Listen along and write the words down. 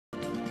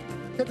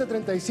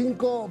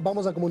7:35,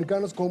 vamos a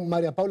comunicarnos con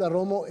María Paula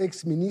Romo,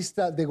 ex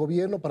ministra de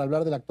Gobierno, para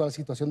hablar de la actual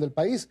situación del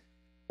país.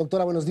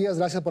 Doctora, buenos días,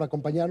 gracias por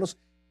acompañarnos.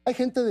 Hay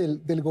gente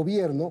del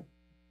gobierno,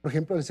 por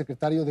ejemplo, el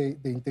secretario de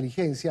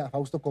Inteligencia,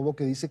 Fausto Cobo,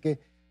 que dice que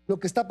lo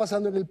que está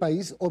pasando en el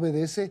país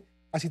obedece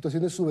a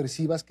situaciones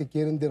subversivas que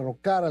quieren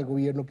derrocar al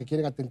gobierno, que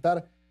quieren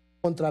atentar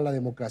contra la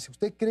democracia.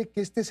 ¿Usted cree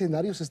que este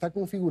escenario se está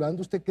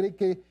configurando? ¿Usted cree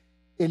que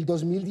el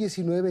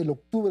 2019, el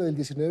octubre del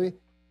 19,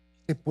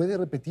 se puede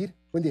repetir?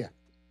 Buen día.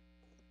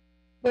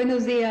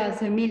 Buenos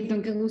días,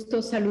 Milton, qué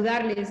gusto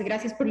saludarles,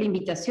 gracias por la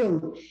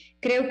invitación.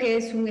 Creo que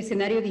es un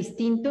escenario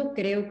distinto,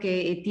 creo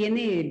que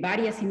tiene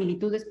varias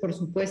similitudes, por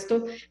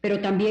supuesto, pero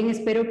también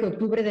espero que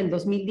octubre del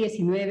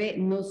 2019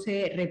 no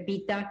se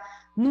repita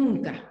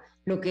nunca.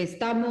 Lo que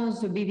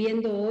estamos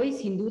viviendo hoy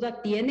sin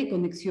duda tiene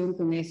conexión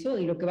con eso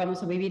y lo que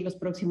vamos a vivir los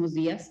próximos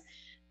días,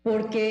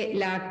 porque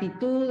la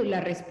actitud, la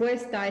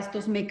respuesta a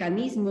estos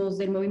mecanismos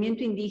del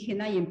movimiento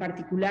indígena y en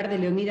particular de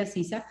Leonidas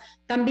Issa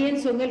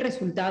también son el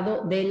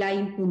resultado de la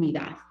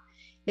impunidad.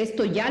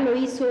 Esto ya lo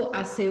hizo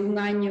hace un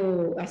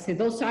año, hace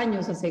 2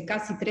 años, hace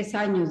casi 3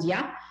 años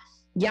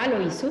ya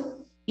lo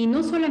hizo. Y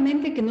no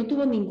solamente que no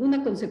tuvo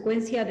ninguna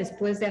consecuencia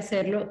después de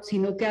hacerlo,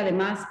 sino que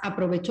además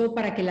aprovechó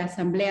para que la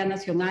Asamblea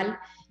Nacional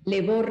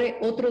le borre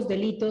otros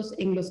delitos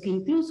en los que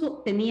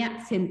incluso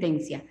tenía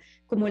sentencia,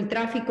 como el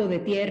tráfico de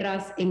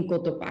tierras en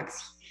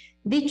Cotopaxi.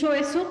 Dicho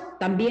eso,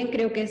 también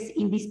creo que es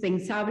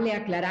indispensable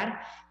aclarar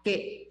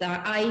que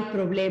hay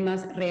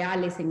problemas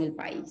reales en el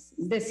país.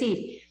 Es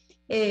decir,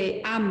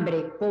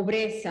 hambre,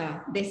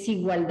 pobreza,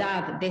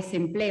 desigualdad,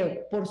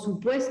 desempleo, por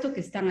supuesto que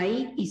están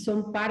ahí y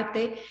son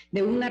parte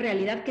de una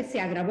realidad que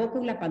se agravó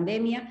con la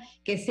pandemia,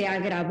 que se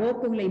agravó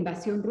con la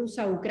invasión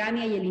rusa a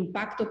Ucrania y el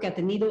impacto que ha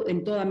tenido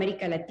en toda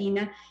América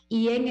Latina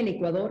y en el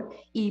Ecuador.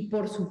 Y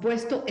por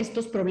supuesto,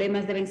 estos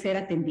problemas deben ser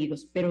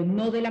atendidos, pero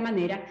no de la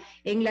manera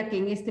en la que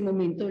en este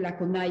momento la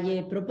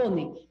CONAIE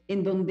propone,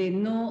 en donde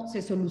no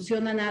se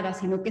soluciona nada,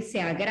 sino que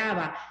se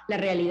agrava la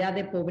realidad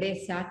de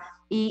pobreza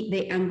y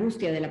de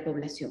angustia de la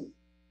población.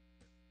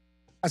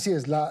 Así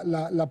es,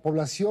 la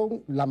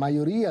población, la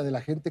mayoría de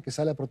la gente que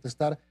sale a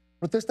protestar,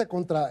 protesta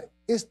contra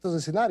estos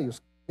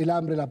escenarios, el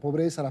hambre, la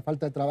pobreza, la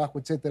falta de trabajo,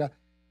 etcétera,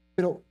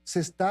 pero se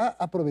está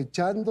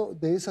aprovechando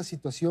de esa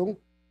situación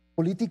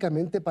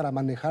políticamente para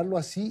manejarlo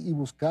así y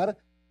buscar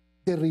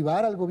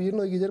derribar al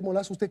gobierno de Guillermo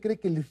Lasso. ¿Usted cree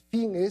que el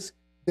fin es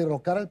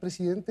derrocar al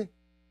presidente?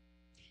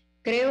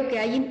 Creo que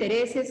hay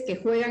intereses que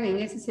juegan en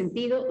ese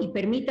sentido y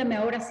permítame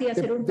ahora sí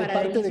hacer un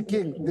paralelismo. ¿De parte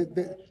de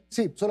quién?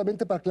 Sí,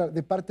 solamente para aclarar,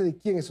 ¿de parte de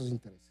quién esos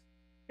intereses?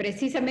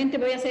 Precisamente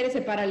voy a hacer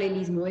ese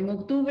paralelismo. En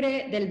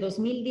octubre del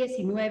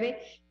 2019,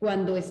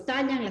 cuando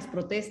estallan las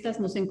protestas,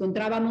 nos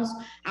encontrábamos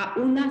a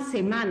una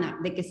semana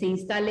de que se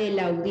instale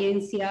la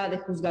audiencia de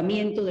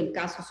juzgamiento del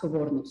caso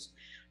Sobornos.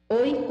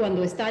 Hoy,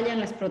 cuando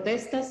estallan las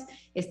protestas,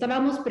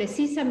 estábamos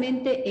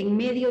precisamente en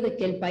medio de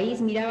que el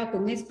país miraba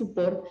con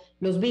estupor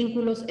los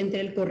vínculos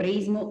entre el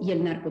correísmo y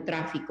el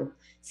narcotráfico.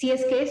 Si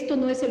es que esto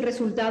no es el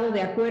resultado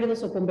de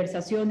acuerdos o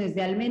conversaciones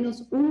de al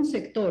menos un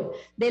sector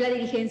de la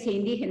dirigencia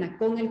indígena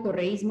con el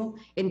correísmo,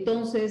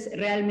 entonces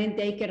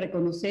realmente hay que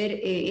reconocer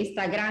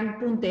esta gran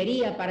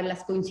puntería para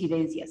las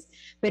coincidencias.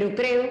 Pero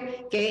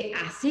creo que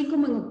así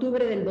como en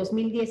octubre del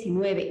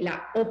 2019,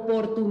 la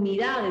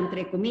oportunidad,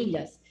 entre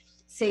comillas,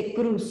 se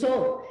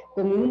cruzó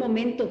con un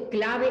momento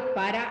clave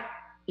para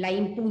la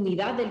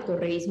impunidad del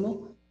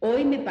correísmo,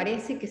 hoy me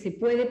parece que se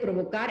puede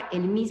provocar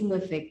el mismo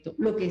efecto.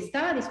 Lo que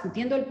estaba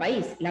discutiendo el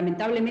país,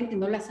 lamentablemente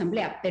no la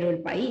Asamblea, pero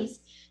el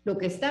país, lo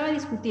que estaba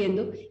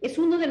discutiendo es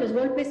uno de los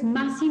golpes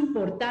más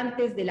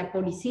importantes de la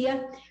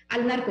policía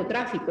al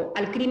narcotráfico,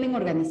 al crimen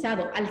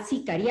organizado, al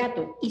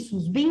sicariato y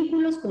sus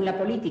vínculos con la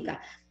política.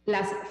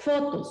 Las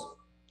fotos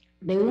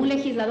de un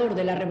legislador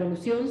de la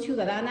Revolución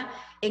Ciudadana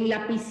en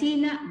la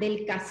piscina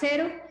del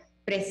casero,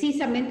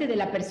 precisamente de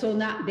la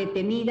persona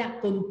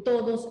detenida con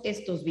todos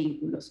estos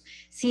vínculos.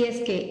 Si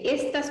es que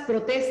estas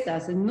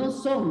protestas no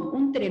son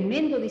un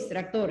tremendo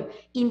distractor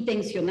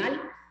intencional,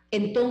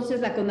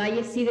 entonces la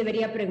CONAIE sí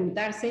debería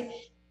preguntarse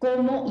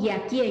cómo y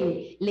a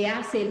quién le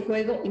hace el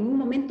juego en un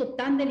momento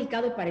tan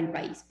delicado para el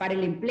país, para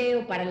el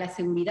empleo, para la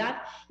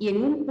seguridad y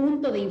en un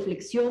punto de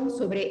inflexión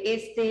sobre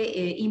este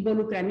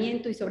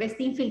involucramiento y sobre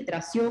esta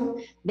infiltración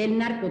del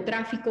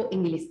narcotráfico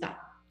en el Estado.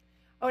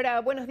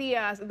 Ahora, buenos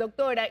días,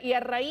 doctora. Y a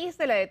raíz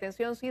de la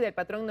detención, sí, del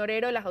patrón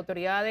Norero, las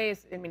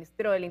autoridades, el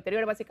Ministerio del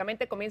Interior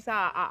básicamente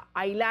comienza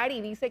a hilar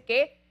y dice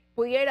que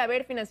pudiera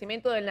haber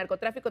financiamiento del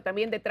narcotráfico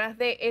también detrás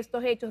de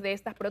estos hechos, de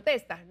estas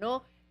protestas,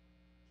 ¿no?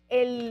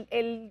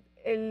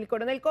 El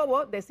coronel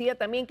Cobo decía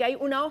también que hay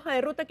una hoja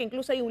de ruta, que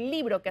incluso hay un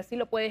libro que así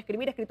lo puede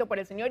escribir, escrito por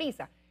el señor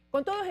Issa.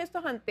 Con todos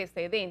estos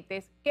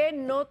antecedentes, ¿qué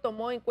no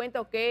tomó en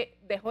cuenta o qué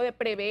dejó de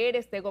prever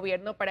este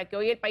gobierno para que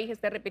hoy el país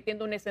esté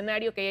repitiendo un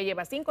escenario que ya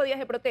lleva 5 días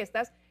de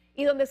protestas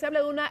y donde se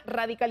habla de una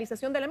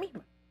radicalización de la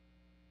misma?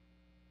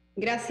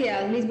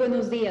 Gracias, Liz.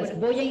 Buenos días.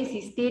 Voy a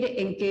insistir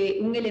en que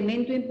un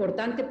elemento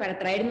importante para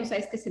traernos a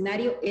este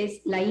escenario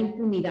es la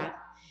impunidad.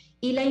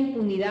 Y la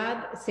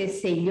impunidad se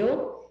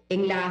selló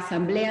en la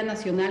Asamblea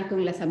Nacional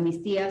con las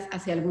amnistías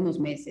hace algunos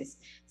meses.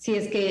 Si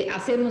es que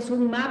hacemos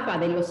un mapa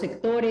de los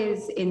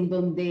sectores en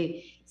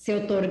donde se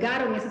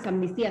otorgaron esas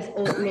amnistías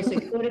o los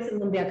sectores en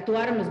donde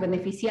actuaron los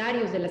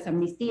beneficiarios de las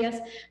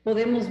amnistías,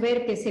 podemos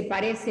ver que se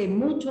parece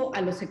mucho a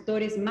los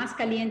sectores más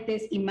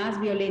calientes y más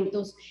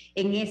violentos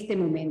en este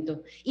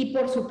momento. Y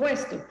por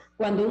supuesto,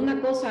 cuando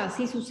una cosa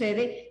así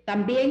sucede,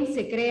 también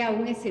se crea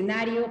un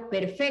escenario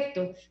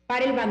perfecto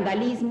para el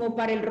vandalismo,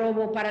 para el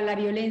robo, para la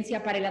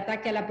violencia, para el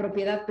ataque a la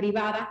propiedad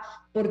privada.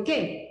 ¿Por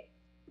qué?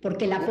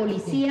 Porque la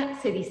policía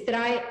se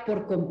distrae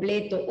por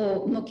completo,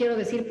 o no quiero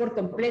decir por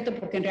completo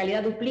porque en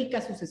realidad duplica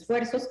sus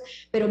esfuerzos,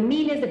 pero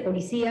miles de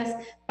policías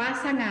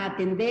pasan a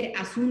atender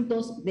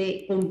asuntos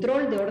de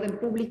control de orden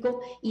público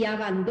y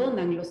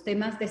abandonan los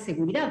temas de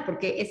seguridad,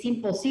 porque es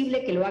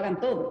imposible que lo hagan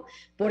todo.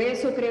 Por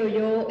eso creo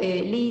yo,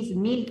 Liz,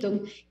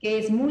 Milton, que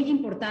es muy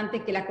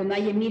importante que la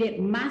CONAIE mire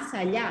más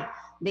allá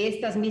de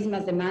estas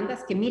mismas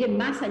demandas, que miren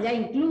más allá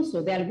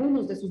incluso de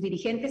algunos de sus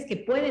dirigentes que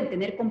pueden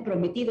tener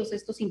comprometidos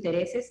estos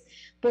intereses,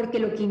 porque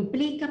lo que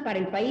implica para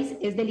el país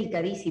es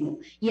delicadísimo.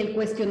 Y el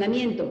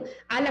cuestionamiento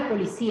a la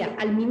policía,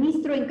 al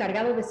ministro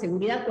encargado de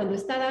seguridad, cuando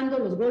está dando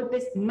los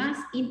golpes más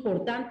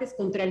importantes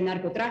contra el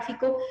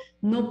narcotráfico,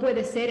 no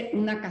puede ser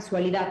una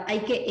casualidad. Hay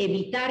que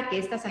evitar que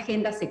estas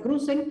agendas se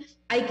crucen,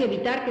 hay que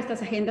evitar que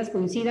estas agendas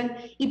coincidan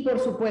y, por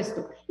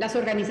supuesto, las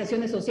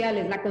organizaciones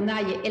sociales, la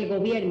CONAIE, el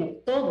gobierno,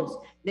 todos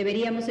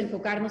deberíamos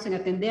enfocarnos en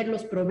atender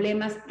los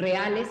problemas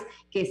reales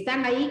que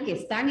están ahí, que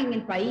están en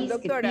el país,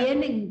 doctora, que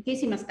tienen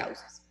muchísimas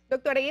causas.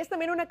 Doctora, y es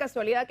también una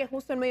casualidad que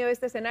justo en medio de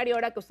este escenario,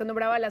 ahora que usted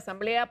nombraba la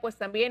Asamblea, pues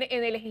también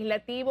en el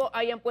Legislativo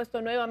hayan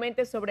puesto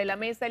nuevamente sobre la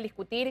mesa el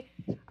discutir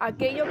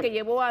aquello que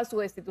llevó a su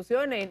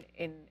destitución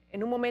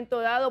en un momento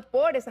dado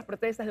por esas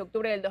protestas de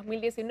octubre del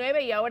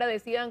 2019 y ahora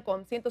decidan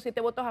con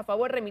 107 votos a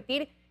favor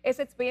remitir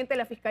ese expediente a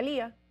la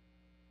Fiscalía.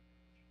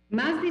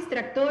 Más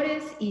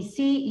distractores y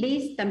sí,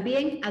 Liz,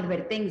 también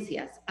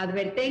advertencias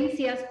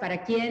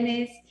para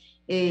quienes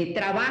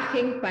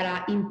trabajen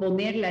para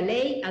imponer la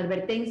ley,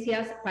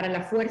 advertencias para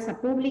la fuerza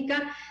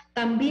pública,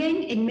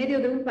 también en medio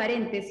de un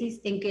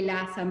paréntesis en que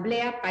la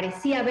Asamblea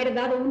parecía haber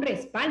dado un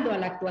respaldo a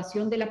la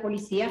actuación de la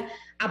policía,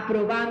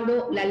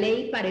 aprobando la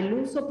ley para el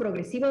uso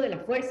progresivo de la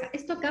fuerza.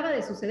 Esto acaba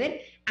de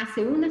suceder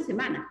hace una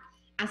semana.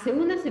 Hace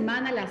una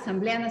semana la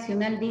Asamblea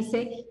Nacional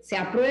dice, se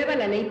aprueba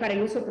la ley para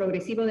el uso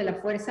progresivo de la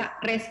fuerza,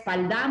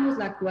 respaldamos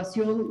la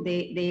actuación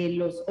de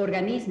los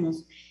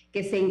organismos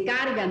que se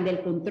encargan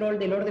del control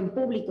del orden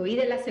público y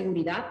de la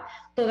seguridad.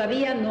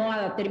 Todavía no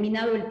ha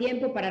terminado el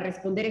tiempo para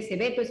responder ese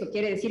veto, eso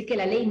quiere decir que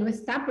la ley no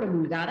está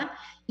promulgada,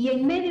 y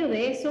en medio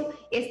de eso,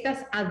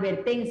 estas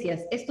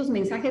advertencias, estos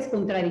mensajes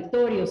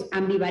contradictorios,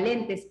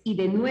 ambivalentes, y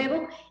de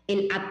nuevo,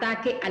 el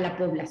ataque a la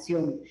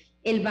población,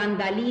 el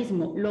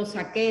vandalismo, los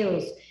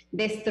saqueos,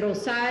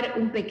 destrozar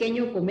un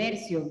pequeño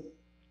comercio.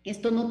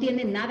 Esto no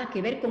tiene nada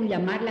que ver con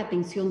llamar la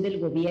atención del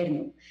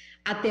gobierno.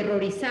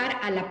 Aterrorizar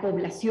a la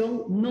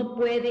población no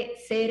puede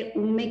ser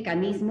un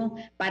mecanismo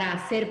para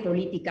hacer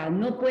política.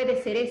 No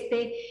puede ser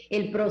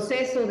el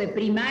proceso de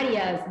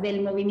primarias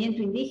del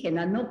movimiento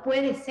indígena. No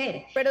puede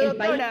ser. Pero, el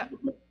doctora, país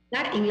puede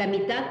estar en la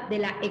mitad de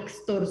la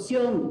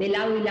extorsión de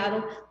lado y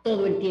lado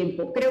todo el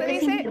tiempo. Creo que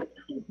es importante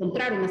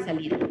encontrar una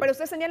salida. Pero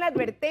usted señala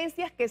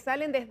advertencias que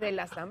salen desde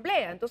la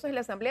Asamblea. Entonces, la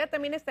Asamblea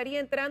también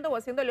estaría entrando o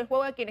haciéndole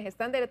juego a quienes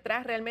están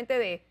detrás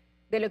realmente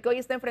de lo que hoy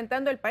está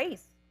enfrentando el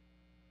país.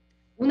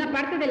 Una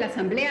parte de la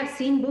Asamblea,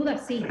 sin duda,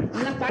 sí.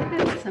 Una parte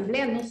de la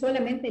Asamblea no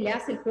solamente le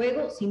hace el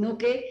juego, sino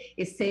que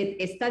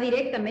está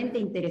directamente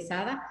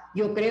interesada.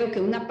 Yo creo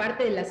que una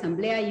parte de la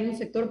Asamblea y un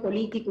sector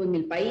político en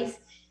el país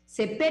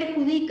se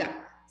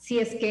perjudica si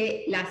es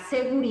que la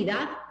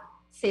seguridad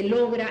se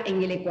logra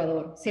en el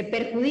Ecuador. Se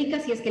perjudica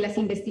si es que las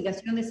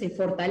investigaciones se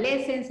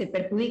fortalecen, se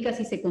perjudica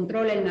si se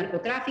controla el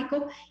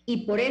narcotráfico,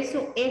 y por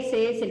eso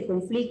ese es el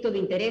conflicto de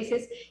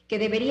intereses que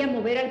debería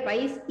mover al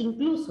país,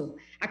 incluso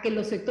a que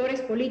los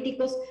sectores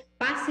políticos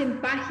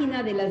pasen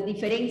página de las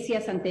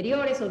diferencias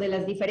anteriores o de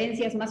las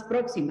diferencias más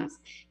próximas.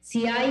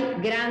 Si hay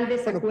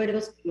grandes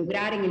acuerdos que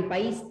lograr en el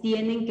país,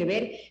 tienen que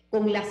ver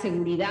con la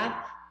seguridad,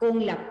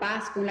 con la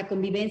paz, con la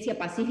convivencia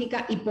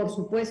pacífica y, por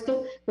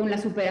supuesto, con la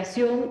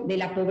superación de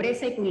la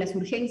pobreza y con las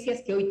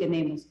urgencias que hoy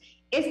tenemos.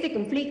 Este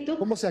conflicto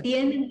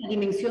tiene una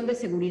dimensión de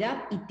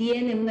seguridad y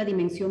tiene una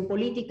dimensión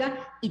política,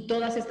 y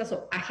todas estas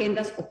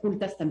agendas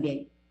ocultas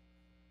también.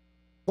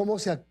 ¿Cómo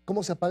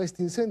se apaga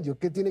este incendio?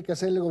 ¿Qué tiene que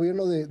hacer el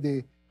gobierno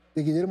de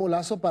Guillermo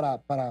Lasso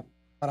para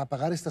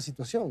apagar esta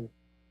situación?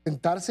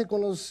 ¿Sentarse con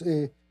los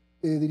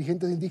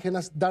dirigentes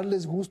indígenas,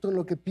 darles gusto en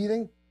lo que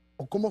piden?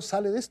 ¿O cómo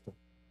sale de esto?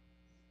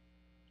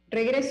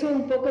 Regreso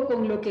un poco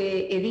con lo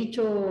que he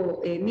dicho,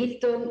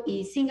 Milton,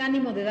 y sin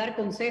ánimo de dar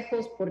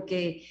consejos,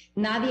 porque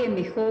nadie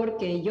mejor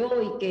que yo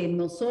y que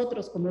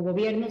nosotros como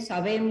gobierno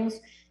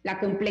sabemos la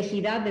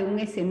complejidad de un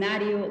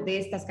escenario de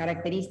estas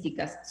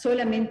características,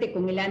 solamente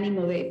con el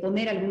ánimo de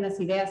poner algunas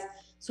ideas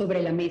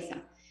sobre la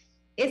mesa.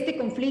 Este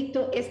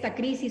conflicto, esta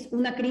crisis,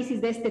 una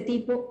crisis de este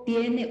tipo,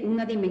 tiene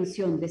una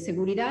dimensión de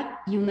seguridad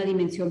y una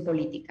dimensión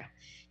política.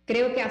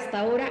 Creo que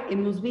hasta ahora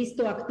hemos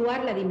visto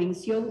actuar la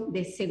dimensión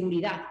de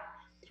seguridad.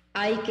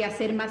 Hay que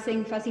hacer más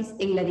énfasis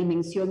en la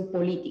dimensión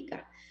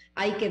política.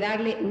 Hay que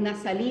darle una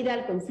salida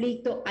al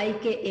conflicto, hay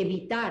que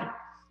evitar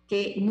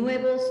que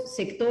nuevos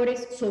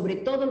sectores, sobre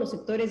todo los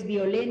sectores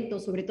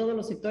violentos, sobre todo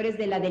los sectores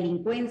de la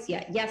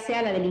delincuencia, ya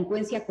sea la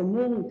delincuencia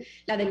común,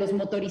 la de los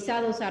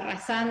motorizados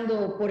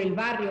arrasando por el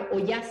barrio, o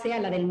ya sea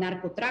la del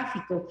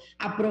narcotráfico,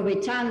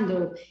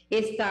 aprovechando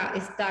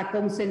esta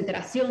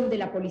concentración de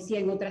la policía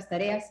en otras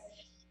tareas.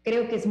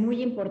 Creo que es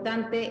muy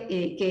importante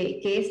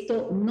que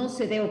esto no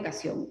se dé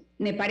ocasión.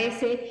 Me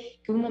parece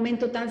que un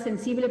momento tan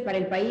sensible para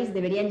el país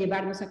debería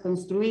llevarnos a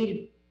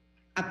construir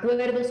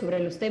acuerdos sobre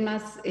los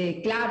temas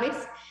claves,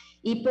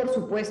 y por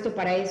supuesto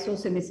para eso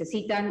se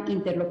necesitan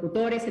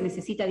interlocutores, se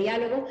necesita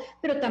diálogo,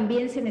 pero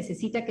también se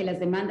necesita que las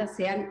demandas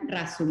sean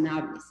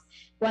razonables.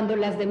 Cuando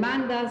las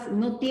demandas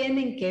no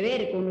tienen que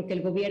ver con lo que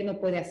el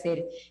gobierno puede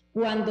hacer,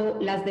 cuando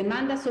las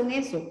demandas son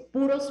eso,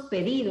 puros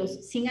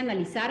pedidos sin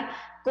analizar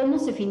cómo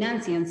se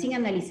financian, sin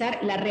analizar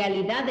la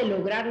realidad de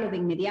lograrlo de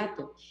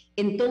inmediato,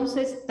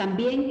 entonces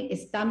también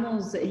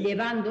estamos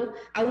llevando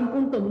a un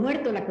punto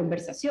muerto la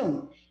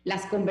conversación.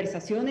 Las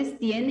conversaciones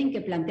tienen que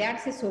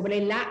plantearse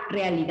sobre la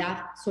realidad,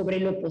 sobre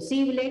lo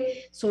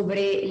posible,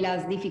 sobre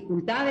las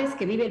dificultades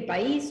que vive el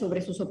país,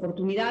 sobre sus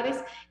oportunidades.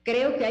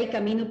 Creo que hay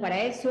camino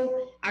para eso.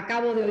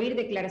 Acabo de oír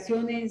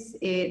declaraciones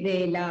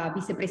de la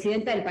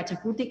vicepresidenta del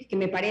Pachacutic que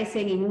me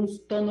parecen en un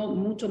tono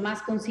mucho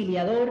más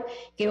conciliador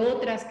que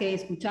otras que he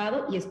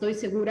escuchado, y estoy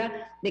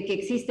segura de que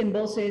existen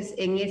voces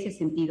en ese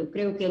sentido.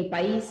 Creo que el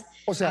país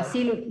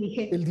así lo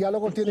exige. El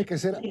diálogo tiene que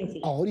ser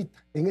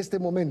ahorita, en este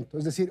momento.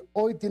 Es decir,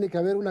 hoy tiene que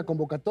haber una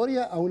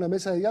convocatoria a una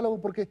mesa de diálogo,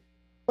 porque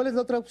 ¿cuál es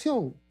la otra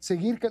opción?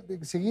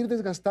 Seguir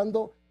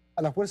desgastando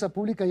a la fuerza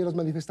pública y a los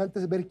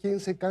manifestantes, ver quién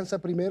se cansa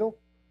primero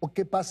o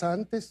qué pasa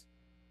antes.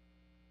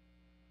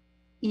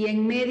 Y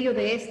en medio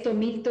de esto,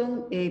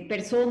 Milton,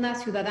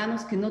 personas,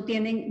 ciudadanos que no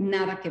tienen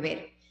nada que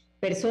ver,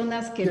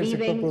 personas que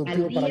viven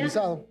al día,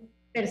 paralizado.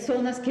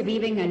 Personas que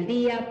viven al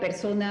día,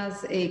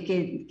 personas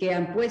que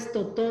han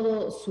puesto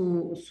todo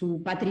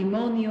su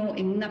patrimonio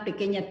en una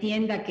pequeña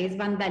tienda que es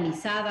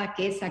vandalizada,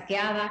 que es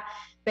saqueada,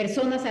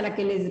 personas a las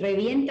que les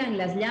revientan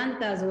las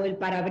llantas o el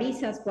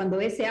parabrisas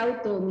cuando ese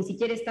auto ni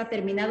siquiera está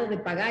terminado de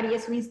pagar y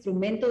es un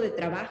instrumento de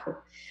trabajo.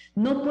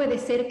 No puede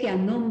ser que a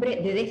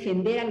nombre de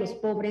defender a los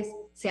pobres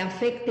se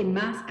afecte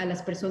más a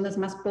las personas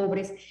más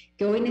pobres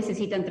que hoy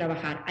necesitan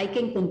trabajar. Hay que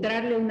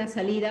encontrarle una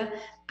salida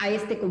a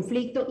este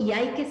conflicto y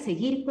hay que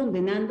seguir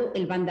condenando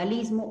el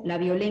vandalismo, la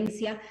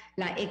violencia,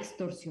 la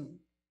extorsión.